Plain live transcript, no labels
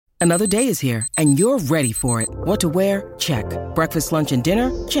Another day is here, and you're ready for it. What to wear? Check. Breakfast, lunch, and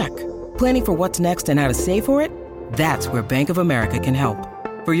dinner? Check. Planning for what's next and how to save for it? That's where Bank of America can help.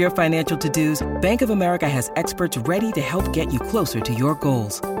 For your financial to-dos, Bank of America has experts ready to help get you closer to your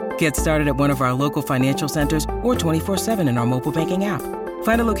goals. Get started at one of our local financial centers or 24/7 in our mobile banking app.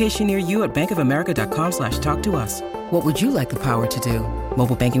 Find a location near you at bankofamerica.com/talktous. What would you like the power to do?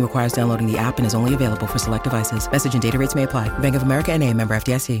 Mobile banking requires downloading the app and is only available for select devices. Message and data rates may apply. Bank of America N.A., member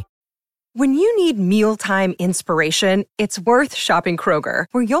FDIC. When you need mealtime inspiration, it's worth shopping Kroger,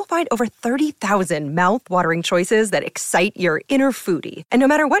 where you'll find over 30,000 mouth-watering choices that excite your inner foodie. And no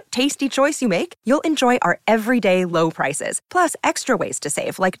matter what tasty choice you make, you'll enjoy our everyday low prices, plus extra ways to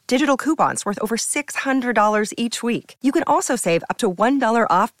save, like digital coupons worth over $600 each week. You can also save up to $1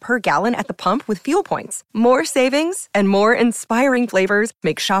 off per gallon at the pump with fuel points. More savings and more inspiring flavors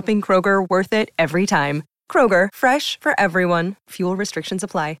make shopping Kroger worth it every time. Kroger, fresh for everyone. Fuel restrictions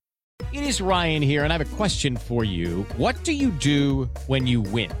apply. It is Ryan here, and I have a question for you. What do you do when you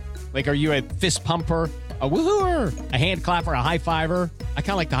win? Like, are you a fist pumper, a woo-hooer, a hand clapper, a high-fiver? I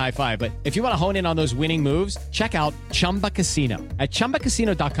kind of like the high-five, but if you want to hone in on those winning moves, check out Chumba Casino. At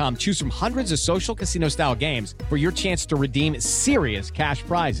ChumbaCasino.com, choose from hundreds of social casino-style games for your chance to redeem serious cash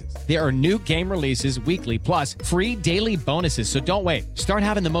prizes. There are new game releases weekly, plus free daily bonuses, so don't wait. Start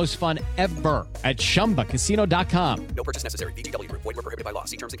having the most fun ever at ChumbaCasino.com. No purchase necessary. VGW Group. Void where prohibited by law.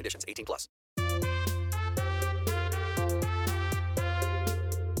 See terms and conditions. 18+.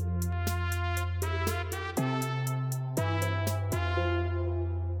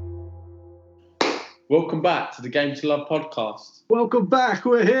 Welcome back to the Game to Love podcast. Welcome back.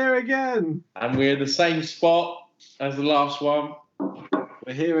 We're here again. And we're in the same spot as the last one.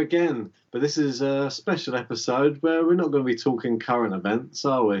 We're here again. But this is a special episode where we're not going to be talking current events,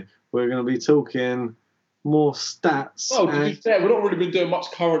 are we? We're going to be talking more stats. Well, to be fair, we've not really been doing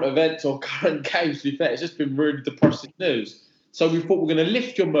much current events or current games, to be fair. It's just been really depressing news. So we thought we're going to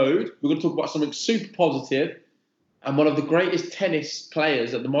lift your mood. We're going to talk about something super positive. And one of the greatest tennis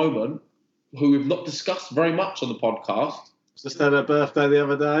players at the moment, who we've not discussed very much on the podcast. Just had her birthday the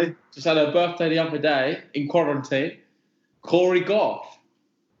other day. In quarantine. Corey Gauff.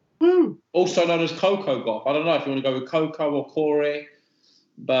 Woo. Also known as Coco Gauff. I don't know if you want to go with Coco or Corey.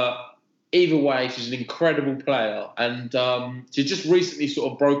 But either way, she's an incredible player. And she's just recently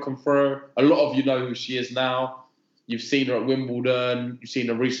sort of broken through. A lot of you know who she is now. You've seen her at Wimbledon. You've seen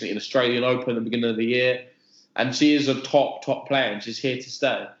her recently in Australian Open at the beginning of the year. And she is a top player, and she's here to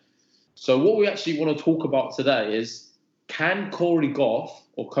stay. So what we actually want to talk about today is, can Corey Gauff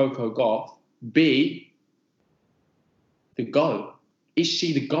or Coco Gauff be the GOAT? Is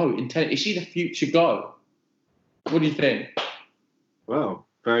she the GOAT in tennis? Is she the future GOAT? What do you think? Well,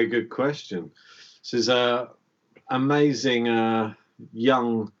 very good question. She's an amazing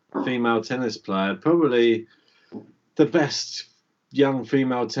young female tennis player, probably the best young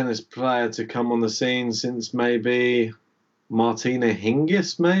female tennis player to come on the scene since maybe Martina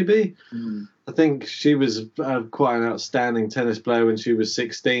Hingis, maybe. I think she was quite an outstanding tennis player when she was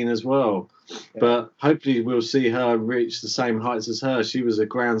 16 as well. Yeah. But hopefully we'll see her reach the same heights as her. She was a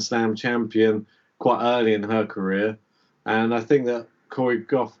Grand Slam champion quite early in her career. And I think that Corey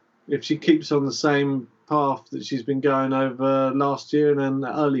Gauff, if she keeps on the same path that she's been going over last year and then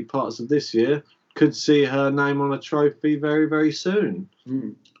the early parts of this year, could see her name on a trophy very, very soon.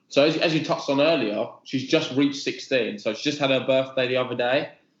 So as you touched on earlier, she's just reached 16. So she just had her birthday the other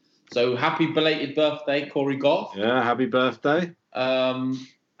day. So happy belated birthday, Corey Gauff. Yeah, happy birthday.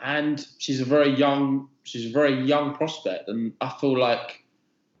 And she's a very young prospect. And I feel like,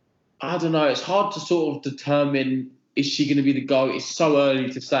 I don't know, it's hard to sort of determine, is she going to be the GOAT? It's so early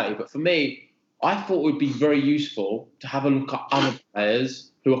to say. But for me, I thought it would be very useful to have a look at other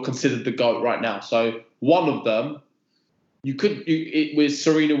players who are considered the GOAT right now. So one of them, it was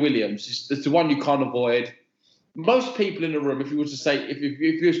Serena Williams. It's the one you can't avoid. Most people in the room, if you was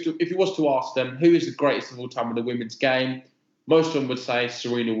to ask them who is the greatest of all time in the women's game, most of them would say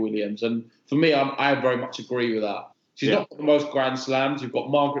Serena Williams. And for me, I very much agree with that. She's not got the most Grand Slams. You've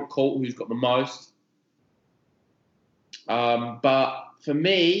got Margaret Court, who's got the most. But for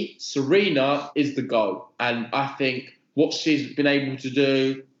me, Serena is the GOAT. And I think what she's been able to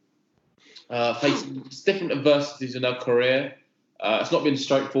do, facing different adversities in her career. It's not been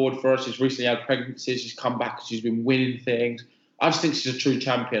straightforward for her. She's recently had pregnancies. She's come back. She's been winning things. I just think she's a true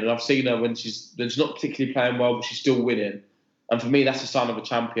champion. And I've seen her when she's not particularly playing well, but she's still winning. And for me, that's a sign of a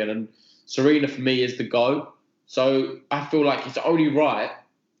champion. And Serena, for me, is the GOAT. So I feel like it's only right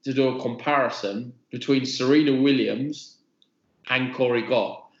to do a comparison between Serena Williams and Corey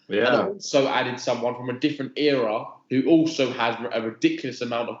Gauff. Yeah. And also added someone from a different era who also has a ridiculous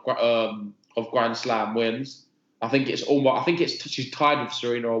amount of Grand Slam wins. I think she's tied with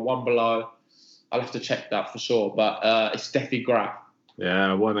Serena or one below. I'll have to check that for sure. But it's Steffi Graf.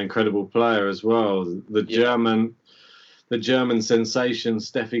 Yeah, what an incredible player as well. The German sensation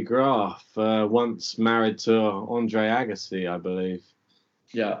Steffi Graf, once married to Andre Agassi, I believe.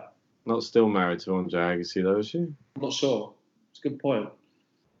 Yeah. Not still married to Andre Agassi, though, is she? I'm not sure. It's a good point.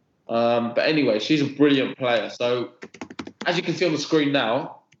 But anyway, she's a brilliant player. So, as you can see on the screen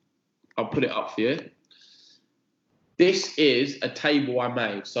now, I'll put it up for you. This is a table I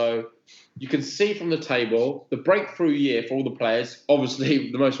made. So, you can see from the table the breakthrough year for all the players.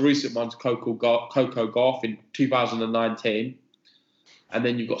 Obviously, the most recent one's Coco Gauff in 2019. And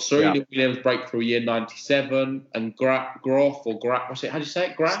then you've got Serena Williams breakthrough year 97 and Graf. What's it? How do you say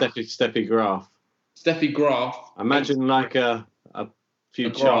it? Graf? Steffi Graf. Steffi Graf. Imagine like a few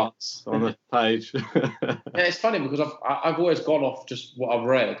charts on a page. Yeah, it's funny because I've always gone off just what I've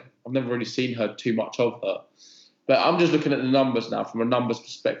read. I've never really seen her too much of her. But I'm just looking at the numbers now from a numbers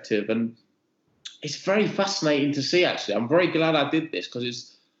perspective. And it's very fascinating to see, actually. I'm very glad I did this because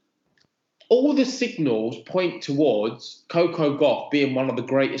it's all the signals point towards Coco Gauff being one of the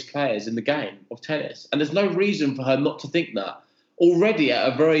greatest players in the game of tennis. And there's no reason for her not to think that. Already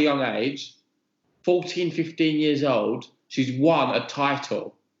at a very young age, 14, 15 years old, she's won a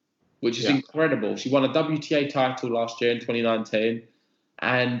title, which is incredible. She won a WTA title last year in 2019,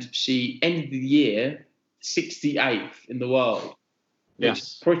 and she ended the year 68th in the world, which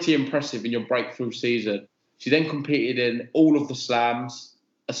is pretty impressive in your breakthrough season. She then competed in all of the slams,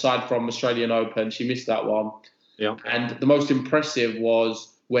 aside from Australian Open. She missed that one. Yeah. And the most impressive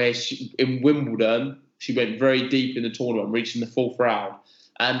was where in Wimbledon, she went very deep in the tournament, reaching the fourth round.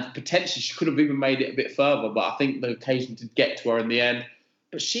 And potentially she could have even made it a bit further, but I think the occasion did get to her in the end.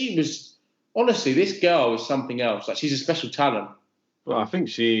 But she was, honestly, this girl is something else. Like, she's a special talent. Well, I think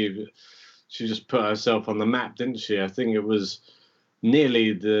she just put herself on the map, didn't she? I think it was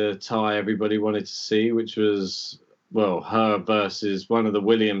nearly the tie everybody wanted to see, which was, well, her versus one of the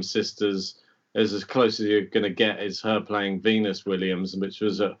Williams sisters. Is as close as you're going to get is her playing Venus Williams, which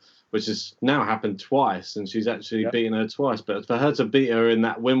has now happened twice, and she's actually beaten her twice. But for her to beat her in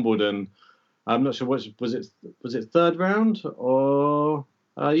that Wimbledon, I'm not sure was it third round or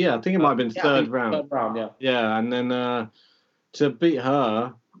I think it might have been third round. Third round, yeah, and then to beat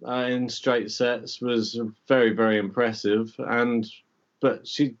her in straight sets was very, very impressive. But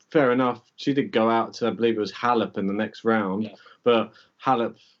fair enough, she did go out to, I believe it was Halep in the next round. Yeah. But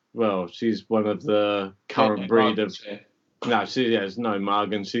Halep, well, she's one of the current breed of... No, it's no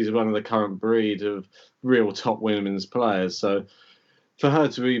mug, and she's one of the current breed of real top women's players. So for her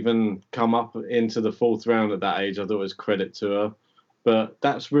to even come up into the fourth round at that age, I thought it was credit to her. But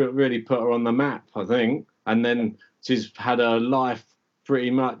that's really put her on the map, I think. And then she's had her life pretty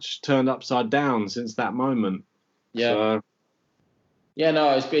much turned upside down since that moment. Yeah. So, yeah, no,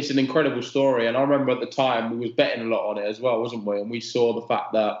 it's an incredible story. And I remember at the time we was betting a lot on it as well, wasn't we? And we saw the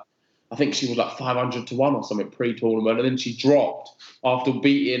fact that I think she was like 500 to 1 or something pre-tournament, and then she dropped after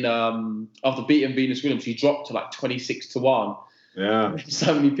beating Venus Williams. She dropped to like 26 to 1. Yeah,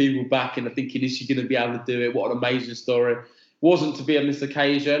 so many people back and are thinking, is she going to be able to do it? What an amazing story! Wasn't to be on this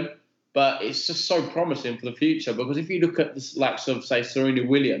occasion, but it's just so promising for the future. Because if you look at this, like sort of say Serena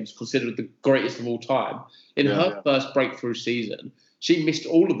Williams, considered the greatest of all time, in her first breakthrough season, she missed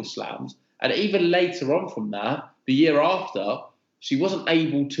all of the slams, and even later on from that, the year after, she wasn't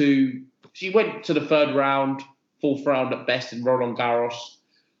able to. She went to the third round, fourth round at best in Roland Garros,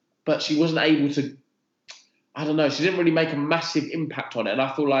 but she wasn't able to. I don't know. She didn't really make a massive impact on it, and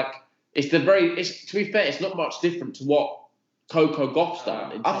I feel like to be fair, it's not much different to what Coco Gauff's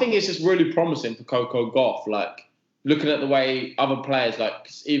done. I think it's just really promising for Coco Gauff. Like looking at the way other players, like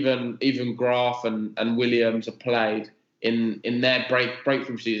even Graf and Williams have played in their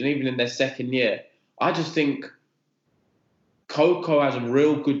breakthrough season, even in their second year. I just think Coco has a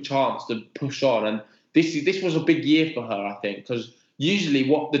real good chance to push on, and this was a big year for her, I think, because usually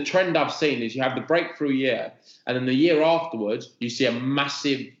what the trend I've seen is you have the breakthrough year, and then the year afterwards you see a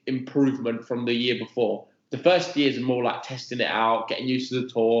massive improvement from the year before. The first years are more like testing it out, getting used to the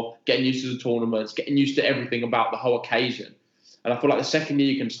tour, getting used to the tournaments, getting used to everything about the whole occasion. And I feel like the second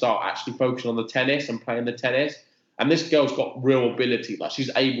year you can start actually focusing on the tennis and playing the tennis. And this girl's got real ability, like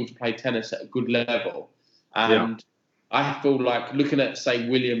she's able to play tennis at a good level. And I feel like looking at, say,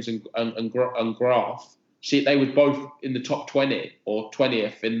 Williams and Graf, they were both in the top 20 or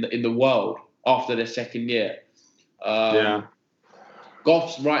 20th in the world after their second year.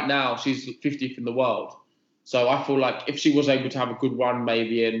 Goff's right now, she's 50th in the world. So I feel like if she was able to have a good run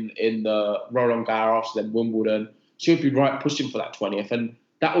maybe in the Roland Garros, then Wimbledon, she would be right pushing for that 20th. And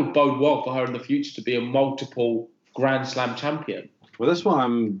that would bode well for her in the future to be a multiple Grand Slam champion. Well, that's why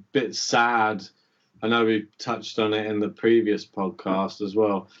I'm a bit sad. I know we touched on it in the previous podcast as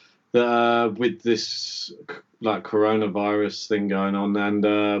well. That with this like coronavirus thing going on and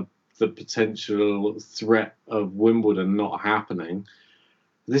the potential threat of Wimbledon not happening,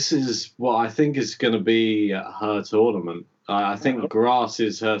 this is what I think is going to be her tournament. I think grass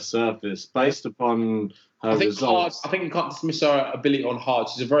is her surface based upon her results. I think you can't dismiss her ability on hard.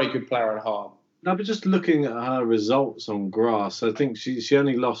 She's a very good player on hard. No, but just looking at her results on grass, I think she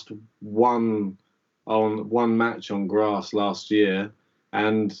only lost one match on grass last year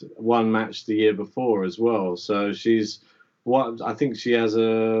and one match the year before as well. So I think she has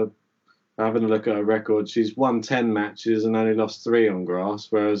having a look at her record, she's won 10 matches and only lost 3 on grass,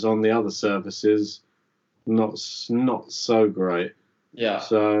 whereas on the other surfaces, not so great. Yeah.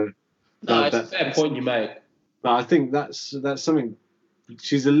 So it's a fair point you make. But I think that's something.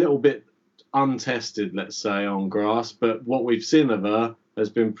 She's a little bit untested, let's say, on grass, but what we've seen of her has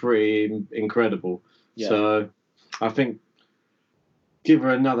been pretty incredible. Yeah. So I think give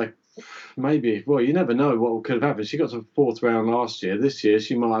her another, maybe, well, you never know what could have happened. She got to the 4th round last year. This year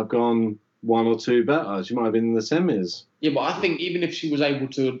she might have gone 1 or 2 better. She might have been in the semis. Yeah, but I think even if she was able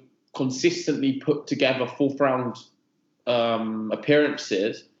to consistently put together 4th round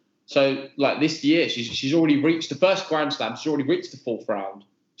appearances, so like this year she's already reached the first Grand Slam. She's already reached the 4th round.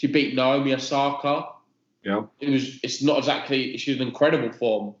 She beat Naomi Osaka. Yeah, it's not exactly. She was in incredible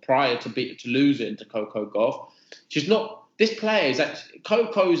form prior to losing to Coco Gauff. She's not. This player is actually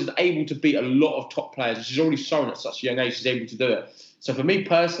Coco is able to beat a lot of top players, and she's already shown at such a young age she's able to do it. So for me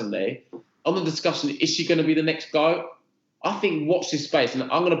personally, on the discussion, is she going to be the next GOAT? I think watch this space, and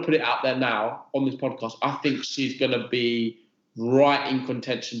I'm going to put it out there now on this podcast. I think she's going to be right in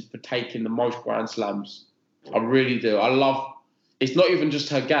contention for taking the most Grand Slams. I really do. I love. It's not even just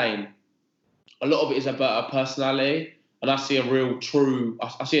her game. A lot of it is about her personality, and I see a true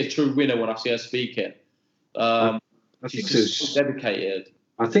winner when I see her speaking. She's just so dedicated.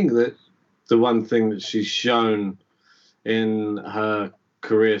 I think that the one thing that she's shown in her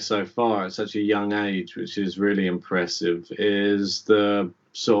career so far at such a young age, which is really impressive, is the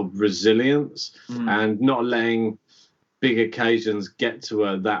sort of resilience and not letting big occasions get to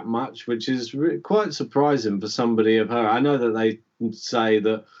her that much, which is quite surprising for somebody of her. I know that they say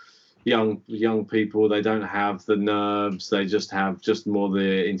that young people, they don't have the nerves, they just have more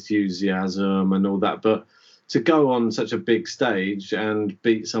the enthusiasm and all that, but to go on such a big stage and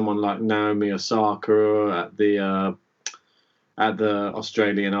beat someone like Naomi Osaka at the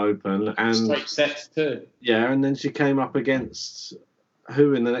Australian Open and straight sets too. Yeah, and then she came up against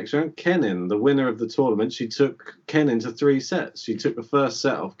who in the next round? Kenin, the winner of the tournament. She took Kenin to 3 sets. She took the first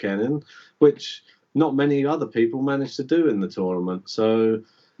set off Kenin, which not many other people managed to do in the tournament. So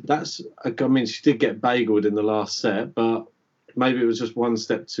she did get bageled in the last set, but maybe it was just one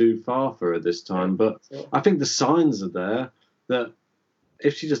step too far for her this time. But I think the signs are there that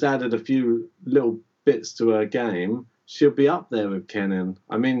if she just added a few little bits to her game, she'll be up there with Kenin.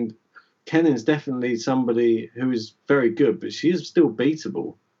 I mean, Kenin's definitely somebody who is very good, but she is still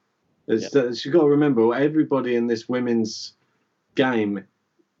beatable. You've got to remember, everybody in this women's game,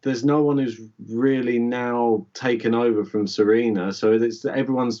 there's no one who's really now taken over from Serena, so it's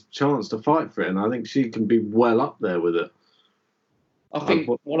everyone's chance to fight for it, and I think she can be well up there with it. I think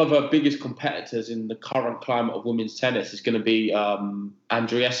one of her biggest competitors in the current climate of women's tennis is going to be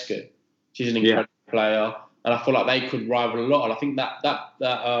Andreescu. She's an incredible player, and I feel like they could rival a lot. And I think that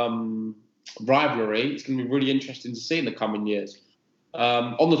rivalry is going to be really interesting to see in the coming years.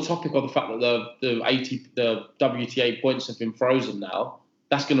 On the topic of the fact that the WTA points have been frozen now,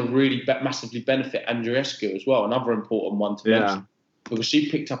 that's going to really massively benefit Andreescu as well. Another important one to mention, because she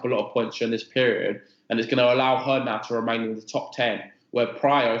picked up a lot of points during this period, and it's going to allow her now to remain in the top 10. Where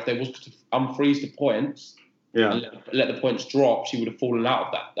prior, if they was to unfreeze the points and let the points drop, she would have fallen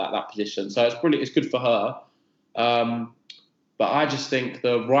out of that position. So it's brilliant. It's good for her. But I just think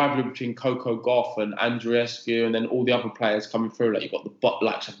the rivalry between Coco Gauff and Andreescu, and then all the other players coming through, like you've got the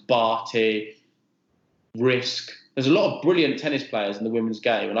likes of Barty, Risk. There's a lot of brilliant tennis players in the women's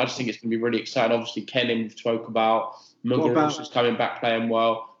game, and I just think it's going to be really exciting. Obviously, Kenin we've spoke about. Muguruza's coming back playing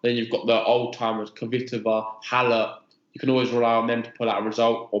well. Then you've got the old timers, Kvitova, Haller. You can always rely on them to pull out a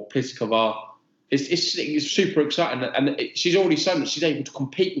result, or Pliskova. It's super exciting, and she's already shown that she's able to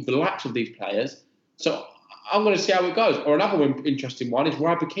compete with the likes of these players. So I'm going to see how it goes. Or another interesting one is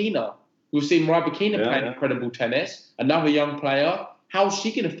Rybakina. We've seen Rybakina playing incredible tennis. Another young player. How is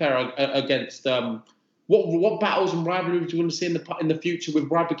she going to fare against What battles and rivalries do you want to see in the future with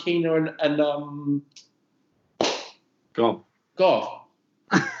Rybakina and Gauff?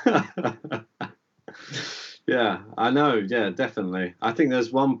 Yeah, I know. Yeah, definitely. I think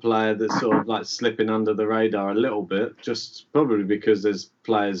there's one player that's sort of like slipping under the radar a little bit, just probably because there's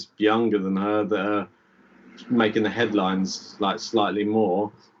players younger than her that are making the headlines like slightly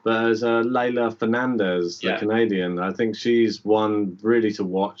more. But there's Leylah Fernandez, the Canadian. I think she's one really to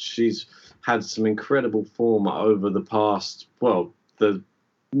watch. She's had some incredible form over the past, the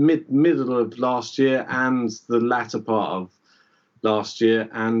middle of last year and the latter part of last year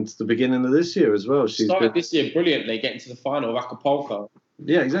and the beginning of this year as well. She started this year brilliantly, getting to the final of Acapulco.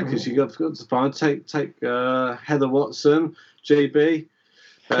 Yeah, exactly. She got to the final. Take Heather Watson, GB,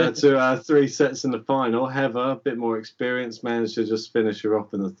 to 3 sets in the final. Heather, a bit more experience, managed to just finish her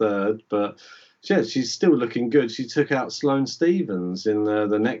off in the third. But yeah, she's still looking good. She took out Sloane Stephens in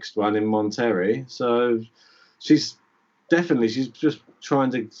the next one in Monterrey. So she's just trying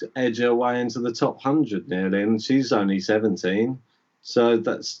to edge her way into the top 100 nearly, and she's only 17. So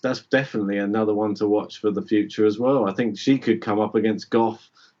that's definitely another one to watch for the future as well. I think she could come up against Gauff,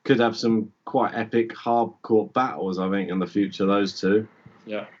 could have some quite epic hard-court battles, I think, in the future, those two.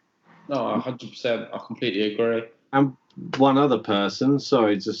 Yeah. No, 100%. I completely agree. And one other person,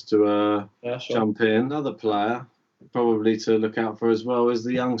 sorry, just to jump in, another player probably to look out for as well is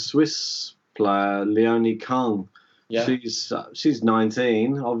the young Swiss player, Leonie Kang. Yeah. She's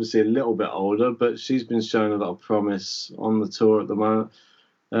 19, obviously a little bit older, but she's been showing a lot of promise on the tour at the moment.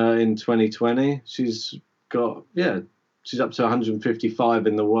 In 2020, she's up to 155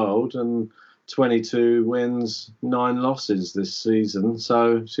 in the world and 22 wins, 9 losses this season.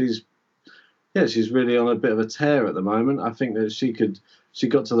 So she's really on a bit of a tear at the moment. I think that she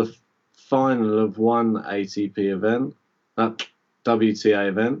got to the final of one ATP event, WTA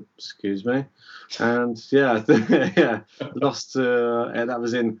event, excuse me. And lost to that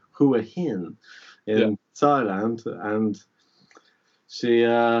was in Hua Hin in Thailand, and she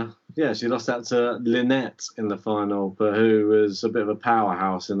lost out to Lynette in the final, but who was a bit of a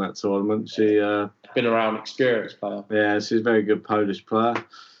powerhouse in that tournament. She been around, experienced player. Yeah, she's a very good Polish player,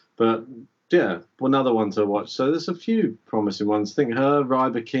 but another one to watch. So there's a few promising ones. I think her,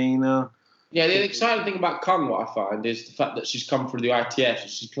 Rybakina. Yeah, the exciting thing about Kang, what I find, is the fact that she's come through the ITF and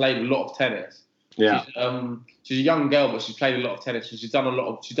she's played a lot of tennis. Yeah, she's a young girl, but she's played a lot of tennis and she's won a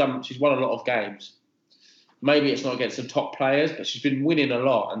lot of games. Maybe it's not against the top players, but she's been winning a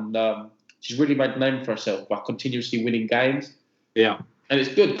lot, and she's really made a name for herself by continuously winning games. Yeah, and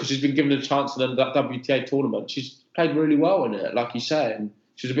it's good because she's been given a chance in that WTA tournament. She's played really well in it, like you say, and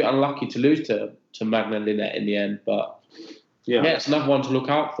she was a bit unlucky to lose to Magna Lynette in the end. But it's another one to look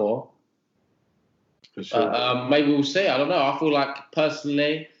out for. For sure. Maybe we'll see. I don't know. I feel like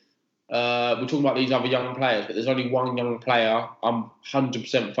personally, we're talking about these other young players, but there's only one young player I'm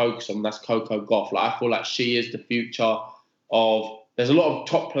 100% focused on. That's Coco Gauff. Like, I feel like she is the future of. There's a lot of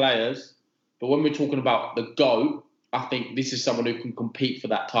top players, but when we're talking about the GOAT, I think this is someone who can compete for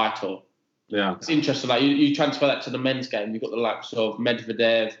that title. Yeah, it's interesting. Like you transfer that to the men's game. You've got the likes of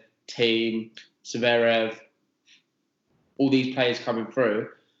Medvedev, Thiem, Zverev, all these players coming through.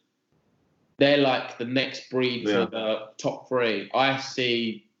 They're like the next breed to the top three. I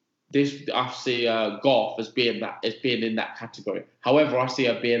see Gauff as being in that category. However, I see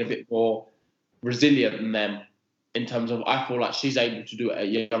her being a bit more resilient than them in terms of, I feel like she's able to do it at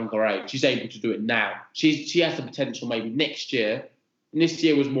a younger age. She's able to do it now. She has the potential maybe next year. And this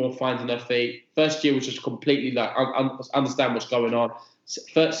year was more finding her feet. First year was just completely like understand what's going on.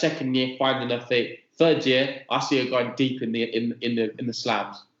 Second year, finding her feet. Third year, I see her going deep in the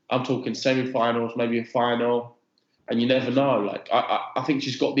slams. I'm talking semi-finals, maybe a final, and you never know. Like I think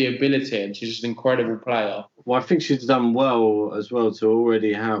she's got the ability, and she's just an incredible player. Well, I think she's done well as well to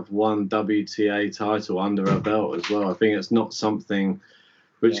already have one WTA title under her belt as well. I think it's not something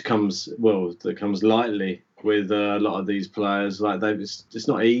which comes lightly with a lot of these players. Like it's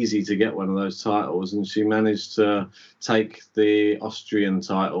not easy to get one of those titles, and she managed to take the Austrian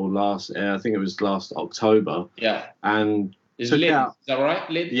title last October. Yeah, and. Is that right,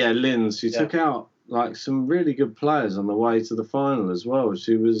 Lynn? Yeah, Lynn. She took out like some really good players on the way to the final as well.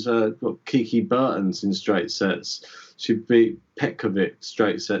 She was got Kiki Bertens in straight sets. She beat Petkovic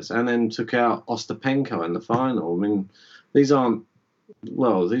straight sets, and then took out Ostapenko in the final. I mean, these aren't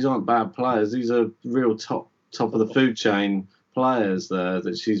bad players. These are real top of the food chain players there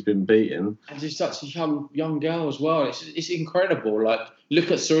that she's been beating. And she's such a young girl as well. It's incredible. Like,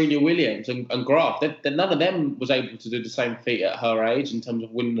 look at Serena Williams and Graf. None of them was able to do the same feat at her age in terms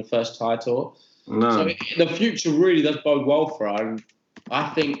of winning the first title. No. So the future really does bode well for her. And I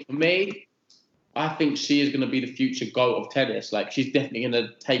think, for me, I think she is going to be the future GOAT of tennis. Like, she's definitely going to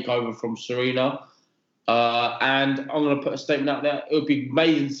take over from Serena. And I'm going to put a statement out there. It would be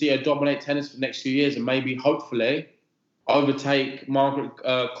amazing to see her dominate tennis for the next few years and maybe, hopefully, overtake Margaret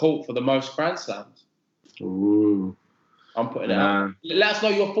Court for the most Grand Slams. Ooh. I'm putting it out. Let us know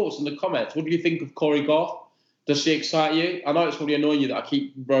your thoughts in the comments. What do you think of Corey Gauff? Does she excite you? I know it's probably annoying you that I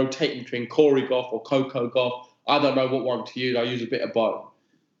keep rotating between Corey Gauff or Coco Gauff. I don't know what one to use. I use a bit of both.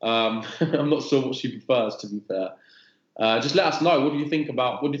 I'm not sure what she prefers, to be fair. Just let us know. What do you think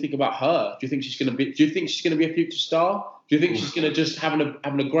about her? Do you think she's going to be a future star? Do you think she's going to just having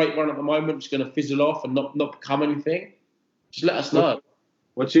a great run at the moment? She's going to fizzle off and not become anything? Just let us know.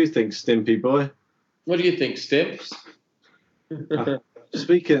 What do you think, Stimpy boy? What do you think, Stimps?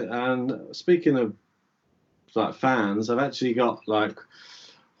 Speaking of like fans, I've actually got like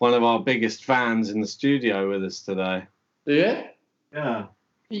one of our biggest fans in the studio with us today. Yeah? Yeah.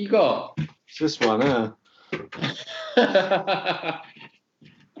 Who you got? It's this one, yeah.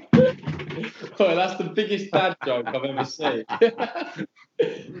 Boy, that's the biggest dad joke I've ever seen.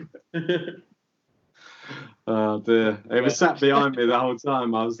 Oh dear. It was sat behind me the whole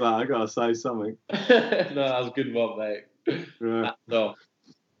time. I was like, I gotta say something. No, that was a good one, mate. Yeah. No.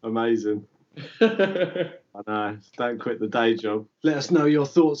 Amazing. I know. Don't quit the day job. Let us know your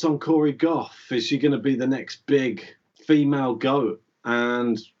thoughts on Corey Gauff. Is she going to be the next big female GOAT?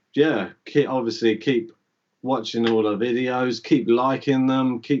 And yeah, keep watching all our videos, keep liking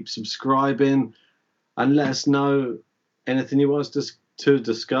them, keep subscribing, and let us know anything you want us to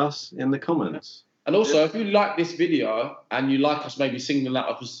discuss in the comments. And also, if you like this video and you like us maybe singling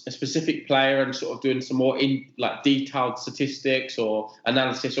out a specific player and sort of doing some more detailed statistics or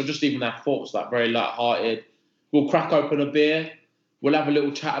analysis, or just even our thoughts, like very light-hearted, we'll crack open a beer. We'll have a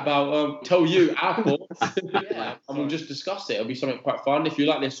little chat about tell you our thoughts, yeah, and we'll just discuss it. It'll be something quite fun. If you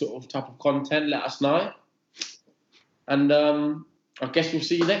like this sort of type of content, let us know. And I guess we'll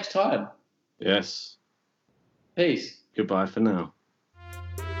see you next time. Yes. Peace. Goodbye for now.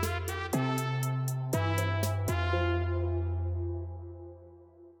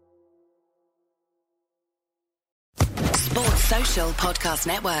 Sports Social Podcast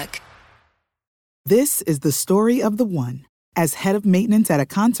Network. This is the story of the one. As head of maintenance at a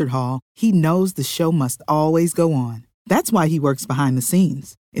concert hall, he knows the show must always go on. That's why he works behind the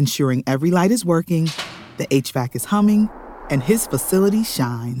scenes, ensuring every light is working, the HVAC is humming, and his facility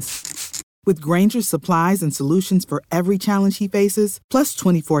shines. With Grainger's supplies and solutions for every challenge he faces, plus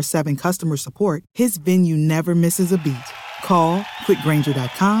 24/7 customer support, his venue never misses a beat. Call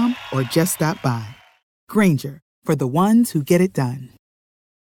quickgrainger.com or just stop by. Grainger, for the ones who get it done.